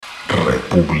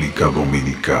República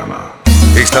Dominicana.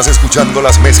 Estás escuchando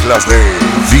las mezclas de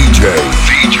DJ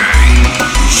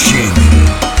Shimi.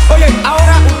 Oye,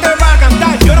 ahora usted va a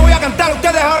cantar. Yo no voy a cantar,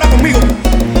 ustedes ahora conmigo.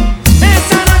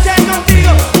 Esa noche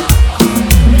contigo.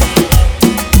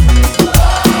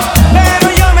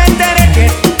 Pero yo me enteré que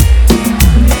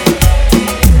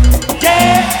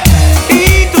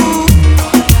y tú.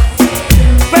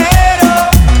 Pero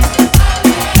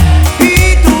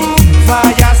y tú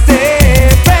fallaste.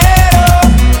 Pero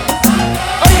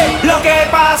oye, lo que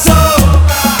pasó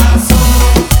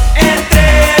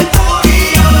entre tú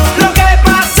y yo. Lo que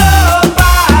pasó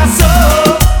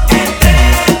entre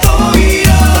tú y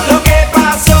yo. Lo que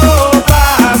pasó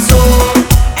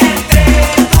entre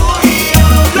tú y yo.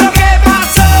 Lo que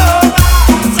pasó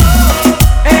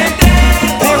entre tú y yo.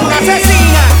 Es una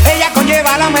asesina, ella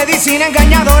conlleva la medicina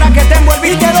engañadora que te envuelve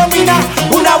y te domina.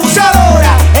 Una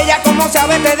abusadora, ella como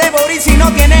sabe te devora y si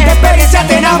no tienes experiencia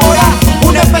te enamora.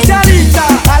 Una especialista,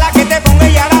 a la que te ponga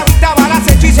ella la vista, balas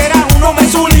hechiceras, un hombre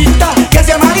su lista, que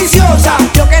sea maliciosa.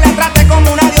 Yo que la trate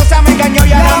como una diosa me engañó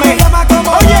y ahora me llama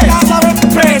como oye, ¿sabes?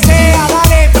 Presea,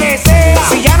 dale, presea.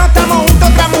 Si ya no estamos juntos,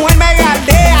 otra mujer me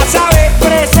galdea, ¿sabes?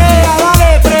 Presea,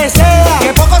 dale, presea.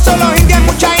 Que pocos son los indios,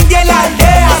 mucha india en la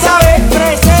aldea, ¿sabes?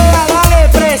 Presea, dale,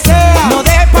 presea. No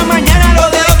dejes pa' mañana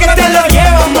los dedos que te lo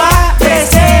llevan más.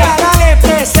 Presea, dale,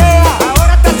 presea.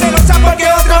 Ahora estás celosa porque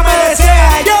otro me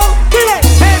desea. Yo, dile,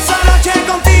 esa noche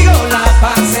contigo la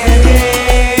pasé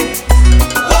bien.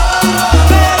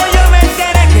 Pero yo me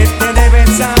enteré que te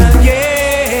debes a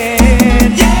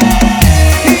alguien.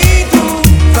 Y tú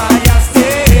fallaste.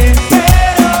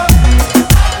 Pero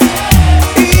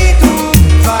y tú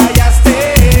fallaste.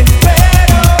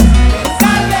 Pero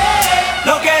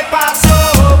lo que pasó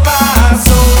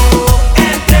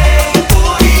entre tú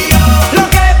y yo. Lo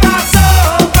que pasó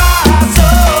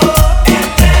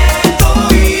entre tú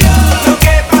y yo. Lo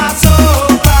que pasó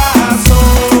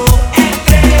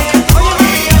entre tú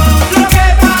y yo. Lo que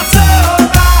pasó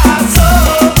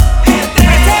entre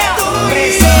tú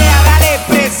y yo. Presea, dale,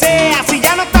 presea. Si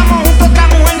ya no estamos juntos, otra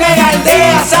mujer me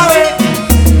galdea, ¿sabes?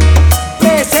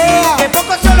 Presea. Que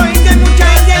pocos son los indios y mucha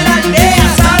india en la aldea,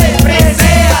 ¿sabes?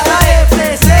 Presea, dale,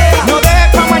 presea. No dejes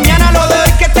pa' mañana lo de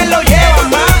hoy que te lo llevan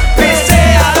más.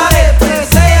 Presea, dale,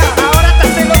 presea. Ahora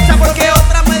estás celosa porque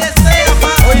otra me desea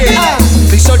más. Oye,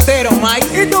 estoy soltero,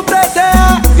 Mike. Y tú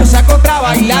preseas. Yo saco otra a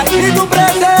bailar. Y tú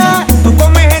preseas. Tú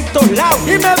comes en todos lados.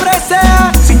 Y me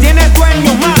preseas. Si tienes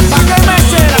dueño más, ¿pa' qué me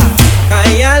celas?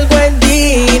 Hay algo en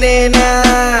ti,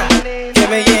 nena, que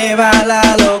me lleva a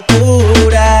la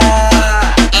locura,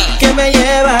 que me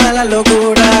lleva a la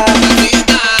locura.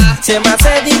 Se me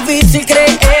hace difícil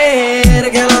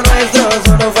creer que lo nuestro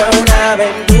solo fue una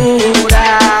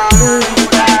aventura.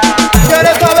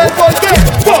 ¿Quieres saber por qué?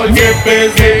 Porque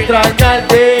empecé a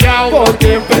extrañarte,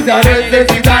 porque empecé a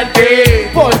necesitarte,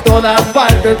 por todas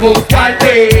partes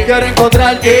buscarte, quiero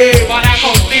encontrarte, para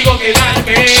contigo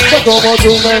quedarte. Fue como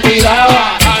tú me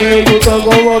mirabas, me gustó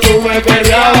como tú me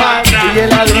perreabas, y en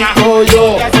la disco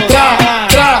yo,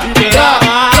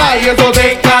 y eso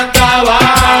te encantaba.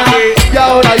 Y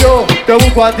ahora yo te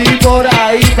busco a ti por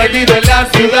ahí, perdido en la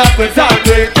ciudad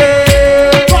pensando en ti.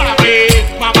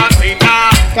 Mamacita,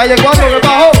 calle 4 que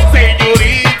bajó,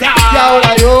 señorita. Y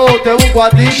ahora yo te busco a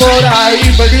ti por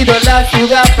ahí, perdido en la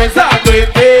ciudad pensando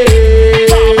en ti.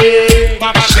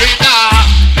 Mamacita,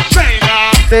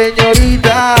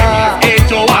 señorita,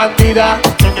 hecho bandida,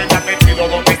 donde te has metido,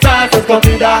 donde estás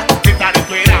escondida. Te estaré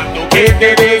esperando que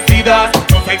te decidas,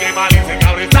 no sé qué mal hice que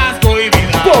ahora estás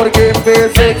cohibida. Porque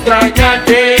empecé a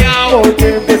extrañarte, porque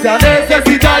empecé a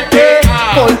necesitarte,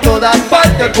 por todas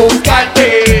partes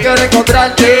buscarte, quiero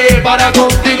encontrarte, para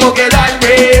contigo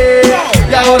quedarme.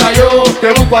 Y ahora yo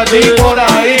te busco a ti por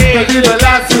ahí, perdido en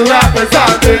la ciudad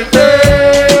pensando en ti.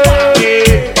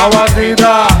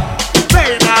 Mamacita,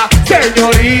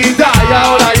 señorita, y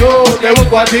ahora yo te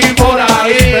busco a ti por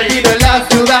ahí, perdido en la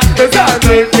ciudad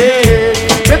pensando en ti.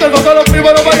 Esto con todos los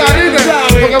primeros bailarines,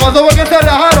 lo que pasó fue que se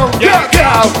relajaron.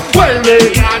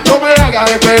 Vuelve, no me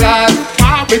hagas esperar,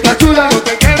 mamita chula,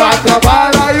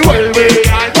 atrapada y vuelve,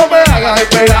 no me hagas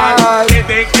esperar.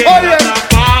 Oye,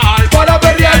 para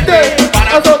pelearte,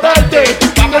 para azotarte,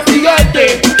 para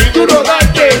castigarte y tú no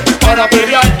darte, para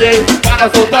pelearte, para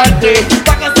azotarte,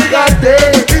 para castigarte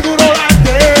y tú no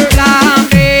darte. Plan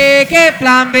B, ¿qué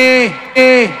plan B?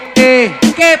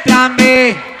 ¿Qué plan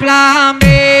B? Plan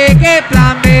B, ¿qué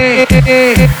plan B?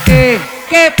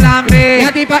 ¿Qué plan B?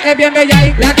 La tipa es bien bella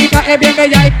y la tipa es bien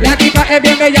bella y la tipa es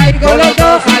bien bella y con los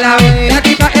dos a la vez. La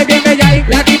tipa es bien bella y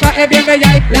la tipa es bien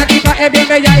bella y la tipa es bien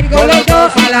bella y con los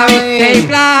dos a la vez. ¿Qué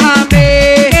plan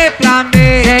B? ¿Qué plan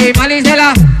B? Hey,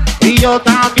 Malicela y yo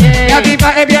también. La tipa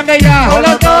es bien bella, con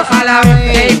los dos a la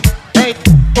vez. Hey, hey,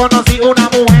 conocí una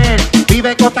mujer,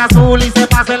 vive en Costa Azul y se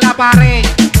pasa en la pared.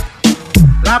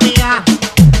 La mía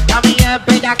es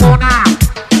bellacona.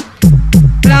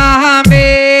 Plan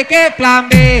B, ¿qué plan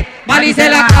B? Mali se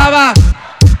la clava.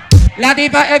 La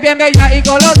tipa es bien bella y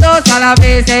con los dos a la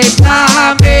vez.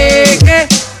 Plan B, ¿qué?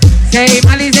 Say,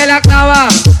 Mali se la clava.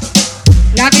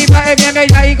 La tipa es bien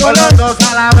bella y con los dos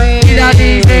a la vez. Y la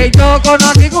dice, yo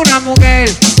conocí una mujer,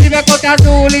 vive en Costa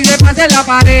Azul y se pasa en la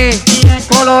pared. Bien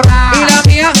colorada. Y la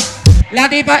mía, la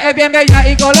tipa es bien bella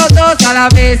y con los dos a la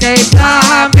vez. Say,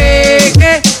 plan B,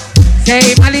 ¿qué?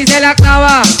 Say, Mali se la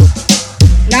clava.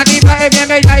 La tipa es bien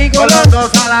bella y con los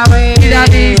dos a la vez. Y la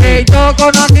dice, yo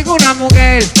conocí una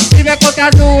mujer, vive en Costa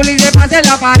Azul y se pasa en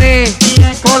la pared.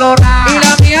 Bien colorada. Y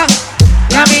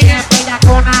la mía es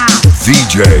bellacona.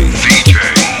 DJ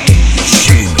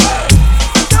ShimiNyc.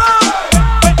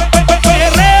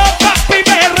 Perreo, papi,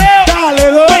 perreo.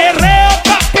 Dale, do. Perreo,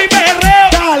 papi, perreo.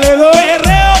 Dale, do.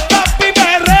 Perreo, papi,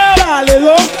 perreo. Dale,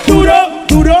 do. Duro,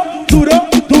 duro, duro,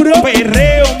 duro.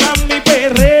 Perreo, mami,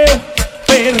 perreo.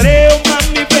 Perreo,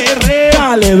 mami, perreo.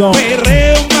 Dale, do.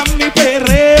 Perreo, mami,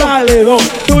 perreo. Dale, do.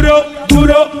 Duro,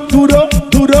 duro, duro,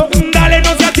 duro. Dale,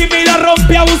 no seas tímida,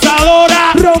 rompe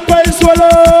abusadora. Rompe el suelo.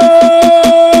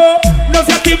 No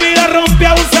seas tímida, rompe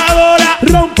abusadora.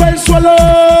 Rompe el suelo.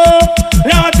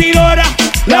 La batidora,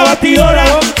 la batidora,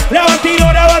 la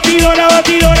batidora, batidora,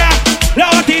 batidora. La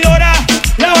batidora,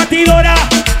 la batidora,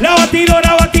 la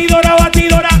batidora, batidora,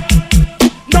 batidora.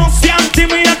 No seas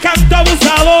tímida, canto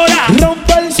abusadora.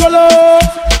 Rompe el suelo.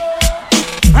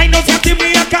 Ay, no seas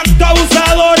tímida, canto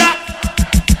abusadora.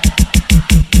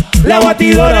 La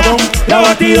batidora, la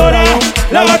batidora,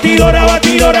 la batidora,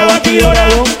 batidora, batidora,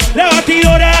 la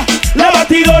batidora, la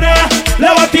batidora,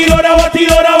 la batidora,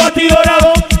 batidora, batidora.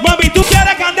 Mami, ¿tú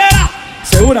quieres candela?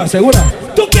 Segura, segura,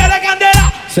 ¿Tú quieres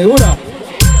candela? segura.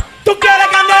 ¿Tú quieres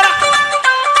candela?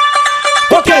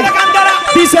 ¿Tú Ok, quieres candela?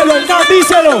 díselo, no,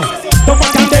 díselo. Toma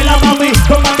candela, mami,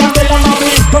 toma candela, mami,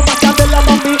 toma candela,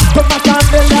 mami, toma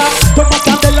candela, toma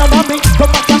candela, mami,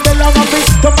 toma candela, mami,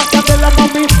 toma candela,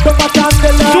 mami, toma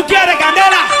candela. ¿Tú quieres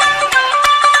candela?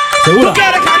 Segura, ¿Tú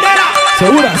quieres candela?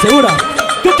 segura, segura.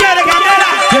 ¿Tú quieres candela?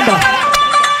 ¿Quién va?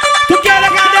 ¿Tú quieres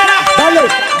candela? Dale,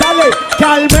 dale,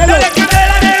 Carmelo. Dale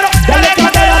candela negro, dale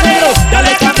candela negro,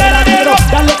 dale candela negro,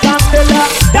 dale candela,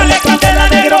 dale candela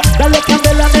negro, dale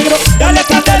candela negro, dale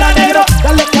candela negro,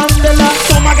 dale candela.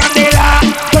 Toma candela,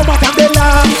 toma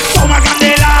candela, toma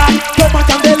candela, toma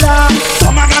candela,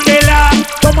 toma candela,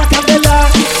 toma candela,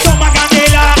 toma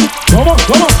candela. ¿Cómo,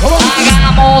 cómo, cómo?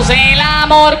 Hagamos el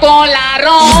amor con la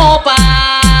ropa.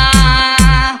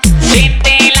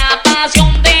 Siente la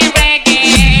pasión de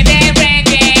reggae, de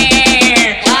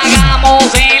reggae.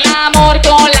 Hagamos el amor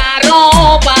con la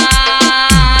ropa.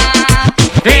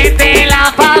 Siente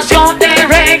la pasión de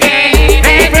reggae,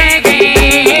 de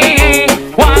reggae.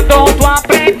 Cuando tu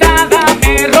apretada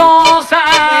me roza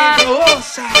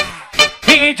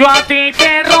y yo a ti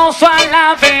te rozo a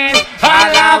la vez, a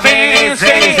la vez.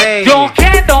 Yo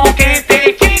quiero que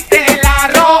te quite la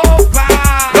ropa,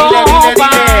 ropa,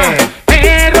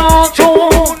 pero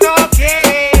tú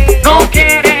no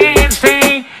quieres,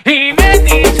 sí, y me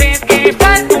dices que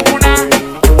falta una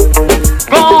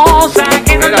cosa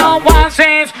que no lo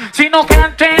haces, si no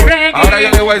cantes reggae. Ahora yo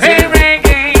le voy a decir.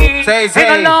 Reggae, Sí,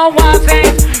 que no lo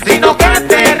haces, si no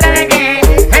cantes reggae,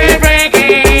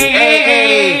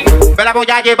 reggae. Me la voy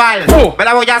a llevar, me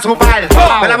la voy a sumar,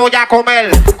 me la voy a comer.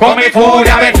 Con mi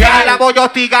furia bestial. La voy a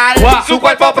hostigar, Wow. su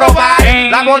cuerpo probar,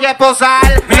 la voy a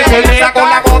esposar. Me Se celebra. con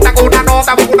la bota, con una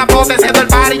nota, con una pote, siendo el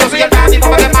party. Yo soy el daddy,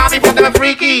 póngale mami, pónteme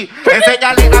freaky.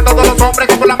 Enséñale a todos los hombres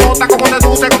cómo la monta, cómo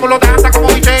seduce, cómo lo danza, cómo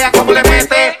bichea, cómo le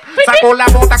mete. Saco la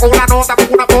bota con una nota, con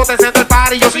una pote, siendo el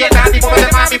party. Yo soy el daddy, póngale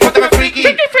mami, pónteme freaky.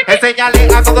 Enséñale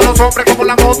a todos los hombres cómo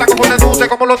la monta, cómo seduce,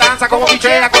 cómo lo danza, cómo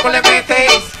bichea, cómo le mete.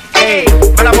 Ey,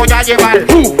 me la voy a llevar,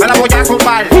 me la voy a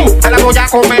zumbar, me la voy a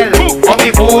comer. Con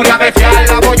mi furia bestial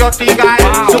la voy a hostigar,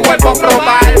 su cuerpo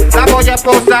probar, la voy a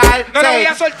esposar. No la voy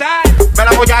a soltar. Me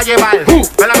la voy a llevar,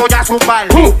 me la voy a zumbar,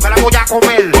 me la voy a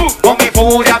comer. Con mi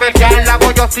furia bestial la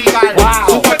voy a hostigar,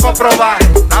 su cuerpo probar,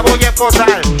 la voy a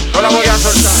esposar. No la voy a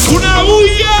soltar. ¡Una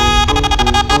bulla!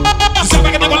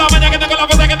 Sabe que tengo la maña, que tengo la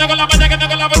bota, que tengo la maña, que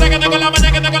tengo la bota, que tengo la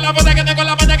maña, que tengo la bota, que tengo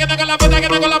la maña, que tengo la bota, que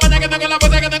tengo la maña, que tengo la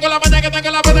bota, que tengo la maña, que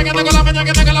tengo la bota, que tengo la maña, que tengo la bota, que tengo la maña,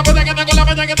 que tengo la bota, que tengo la maña, que tengo la bota, que tengo la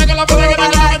maña, que tengo la bota, que tengo la maña, que tengo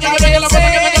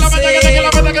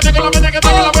la bota, que tengo la maña, que tengo la bota, que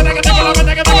tengo la maña, que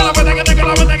tengo la bota, que tengo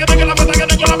la maña, que tengo la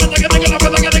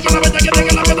bota, que tengo la maña,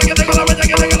 que tengo la bota,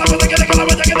 que tengo la maña, que tengo la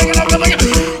bota, que tengo la maña, que tengo la bota,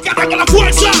 que tengo la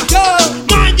fuerza,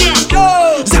 maña,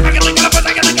 sabe que tengo la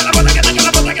bota, que tengo la bota, que tengo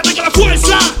la bota, que tengo la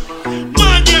fuerza,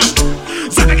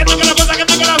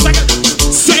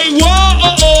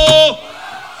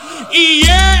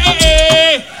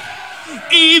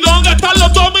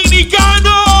 los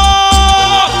dominicanos.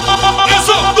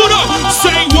 Eso, duro.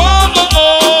 Say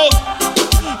wow.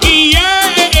 Y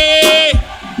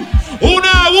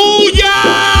una bulla.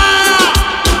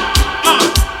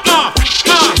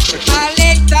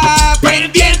 Alerta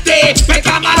pendiente, ve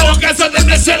camarón que eso del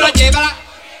mes se lo lleva.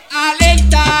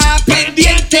 Alerta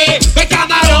pendiente, ve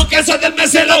camarón que eso del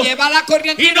mes se lo lleva la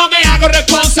corriente. Y no me hago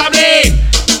responsable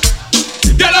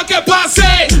de lo que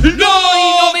pase. No,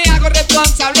 y no me hago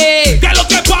responsable De lo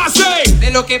que pase.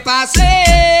 de lo que pase.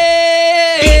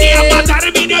 Vine a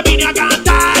matar, vine a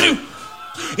cantar.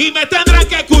 Y me tendrán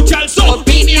que escuchar solo.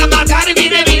 Vine a matar,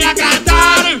 vine a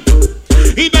cantar.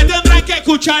 Y me tendrán que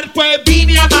escuchar, pues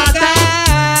vine a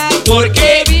matar.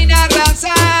 Porque vine a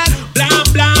arrasar. Blan,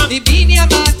 blan. Y vine a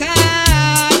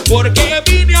matar. Porque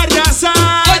vine a arrasar.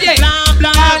 Oye, Blan,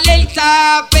 blan.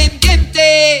 alerta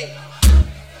pendiente.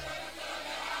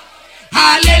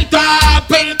 Alerta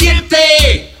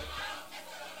pendiente.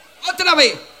 Otra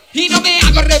vez. Y no me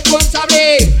hago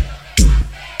responsable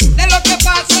de lo que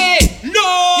pase.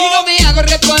 No. Y no me hago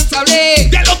responsable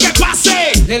De lo que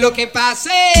pase. de lo que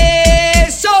pase.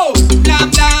 So, blan,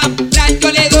 blan, blan,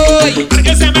 yo le doy. Para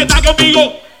que se meta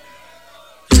conmigo.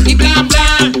 Y blan,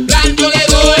 blan, blan, yo le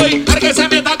doy. Para que se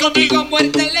meta conmigo,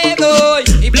 muerte le doy.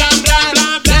 Y blan, blan,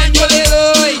 blan, blan, yo le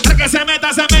doy. Para que se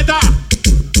meta, se meta.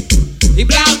 Y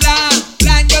blan, blan,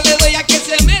 blan, yo le doy a que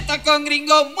se meta con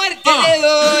gringo, muerte le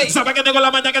doy. Sabe que tengo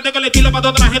la maña, que tengo el estilo para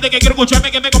toda la gente que quiere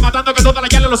escucharme, que vengo matando, que toda la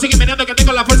llave lo siguen meneando, que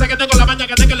tengo la fuerza, que tengo la maña,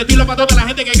 que tengo el estilo para toda la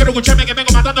gente que quiere escucharme, que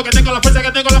vengo matando, que tengo la fuerza,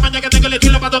 que tengo la maña, que tengo el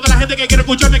estilo para toda la gente que quiere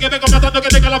escucharme, que vengo matando, que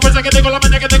tengo la fuerza, que tengo la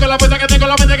maña, que tengo la fuerza, que tengo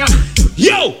la maña,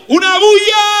 ¡Yo! ¡Una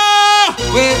bulla!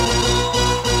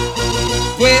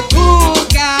 Pues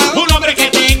busca Un hombre que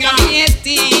tenga mi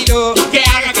estilo, que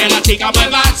haga que la chica mueva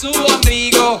mueva su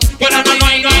ombligo. pero no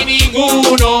hay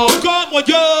ninguno como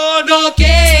yo, No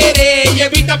quiere y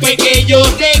evita pues que yo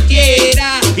te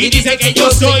quiera y dice que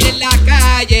yo soy en la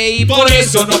calle y por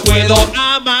eso no puedo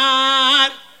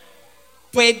amar.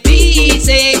 pues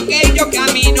dice que yo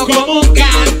camino como un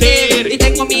cánter y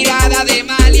tengo mirada de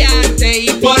maleante y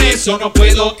Por eso no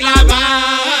puedo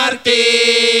clavarte.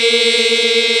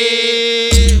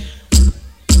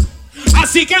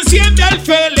 Así que enciende el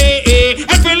fele.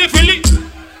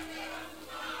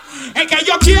 Es que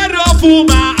yo quiero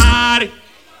fumar.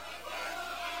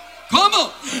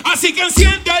 ¿Cómo? Así que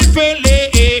enciende el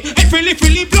fele.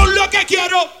 Pero lo que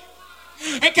quiero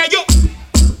es que yo.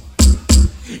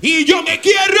 Y yo me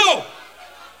quiero.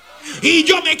 Y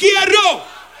yo me quiero.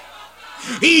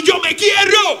 Y yo me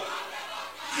quiero.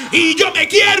 Y yo me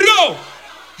quiero.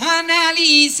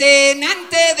 Analicen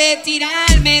antes de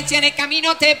tirarme, si en el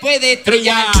camino te puedes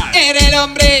estrellar. Estrellar. Eres el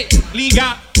hombre,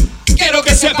 Liga. quiero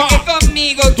que sepa que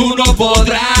conmigo tú no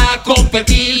podrás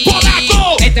competir.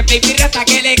 ¡Polaco! Este baby rata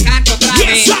que le canto otra Yes,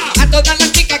 vez sir. a todas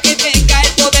las chicas que tenga el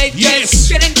poder. Yes.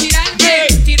 Quieren tirarme,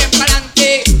 tiren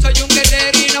pa'lante. Soy un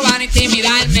guerrero y no van a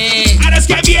intimidarme. Ahora es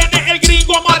que viene el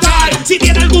gringo a matar. Si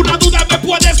tiene alguna duda me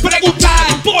puedes preguntar.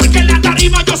 Porque en la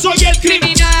tarima yo soy el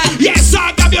criminal. Y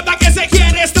esa gaviota que se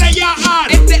quiere estrellar.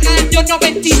 Este año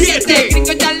 97,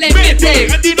 gringo ya le Mete. mete.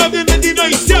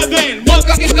 29,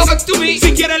 Welcome to go back to me.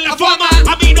 Si quieres la fama,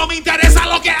 a mí no me interesa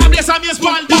lo que hables a mi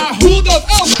espalda. Who the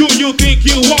fuck? Do you think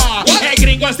you are? El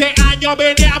gringo este año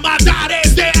viene a matar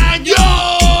este año.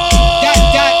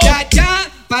 Ya.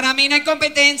 Para mí no hay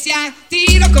competencia.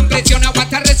 Tiro con presión,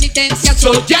 aguanta resistencia.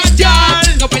 Soy ya.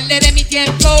 no perderé mi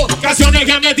tiempo. Canciones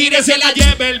que me tire se la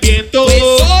lleve el viento. Pues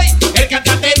soy El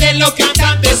cantante de los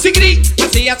cantantes. Sí, gring.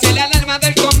 así hace la alarma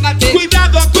del combate.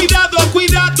 Cuidado.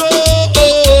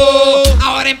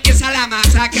 Ahora empieza la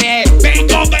masacre.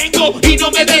 Vengo y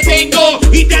no me detengo.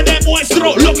 Y te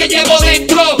demuestro lo que llevo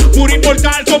dentro. Puro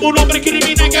inmortal como un hombre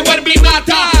criminal que vuelve y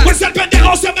mata. Pues el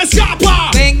pendejo se me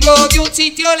escapa. Vengo de un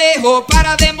sitio lejos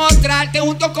para demostrarte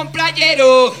junto con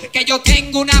playero que yo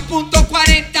tengo una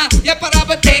 .40 y es para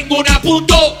Tengo una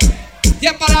punto. y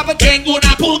es para Tengo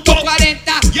una punto.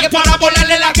 40 Y es para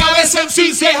volarle la cabeza en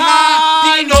sin ceja.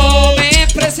 y no me he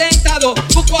presentado.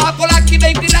 Busco a por aquí,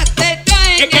 baby, las tetas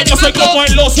en Es que el yo soy mango. como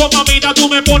el oso, mamita, tú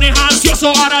me pones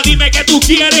ansioso. Ahora dime qué tú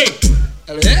quieres.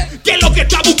 ¿Qué es lo que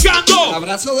estás buscando?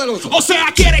 Abrazo del oso. O sea,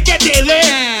 quiere que te dé.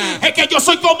 Es que yo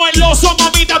soy como el oso,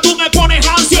 mamita, tú me pones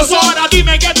ansioso. Ahora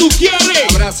dime qué tú quieres.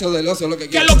 Abrazo del oso, lo que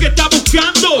 ¿Qué es lo que estás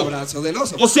buscando? Abrazo del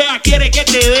oso. O sea, quiere que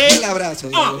te dé. El abrazo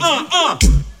del oso.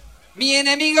 Mi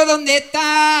enemigo, ¿dónde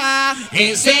está?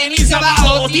 En ceniza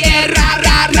bajo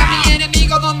tierra, Mi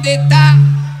enemigo, ¿dónde está?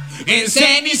 En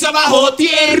ceniza bajo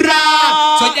tierra.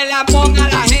 Soy de la monga,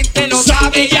 la gente lo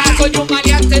sabe ya. Soy un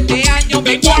maleante este año,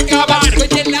 Vengo a acabar. Soy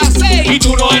de la 6. Y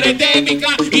tú no eres de mi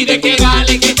clan. ¿Y de qué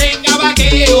vale que tenga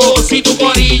vaqueo? Si tu corazón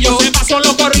va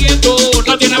solo corriendo.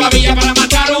 No tiene babilla para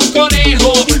matar un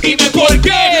conejo. Dime por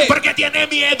qué. Porque tiene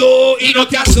miedo y no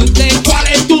te asustes. ¿Cuál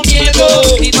es tu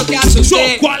miedo? Y no te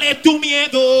asustes. ¿Cuál es tu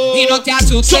miedo? Y no te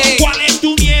asustes. ¿Cuál es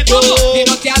tu miedo? Y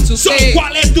no te asustes.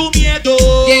 ¿Cuál es tu miedo?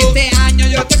 Y este año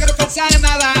yo no te quiero pensar en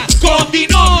nada. Con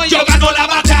Dino yo gano la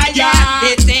batalla.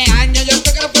 Este año yo no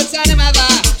te quiero pensar en nada.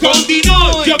 Con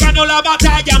Dino yo gano la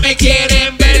batalla. Me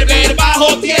quieren ver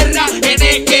bajo tierra. En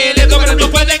esqueleto pero no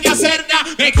pueden hacer nada.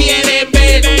 Me quieren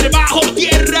ver bajo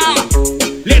tierra.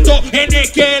 Leto, en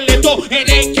esqueleto, en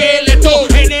esqueleto,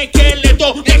 en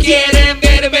esqueleto. Me quieren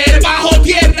ver bajo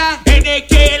tierra. En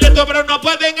esqueleto pero no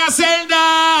pueden hacer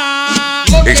nada.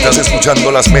 Estás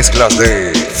escuchando las mezclas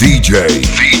de DJ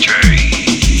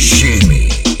Shimi.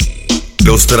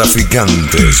 Los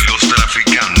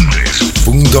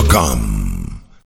traficantes.com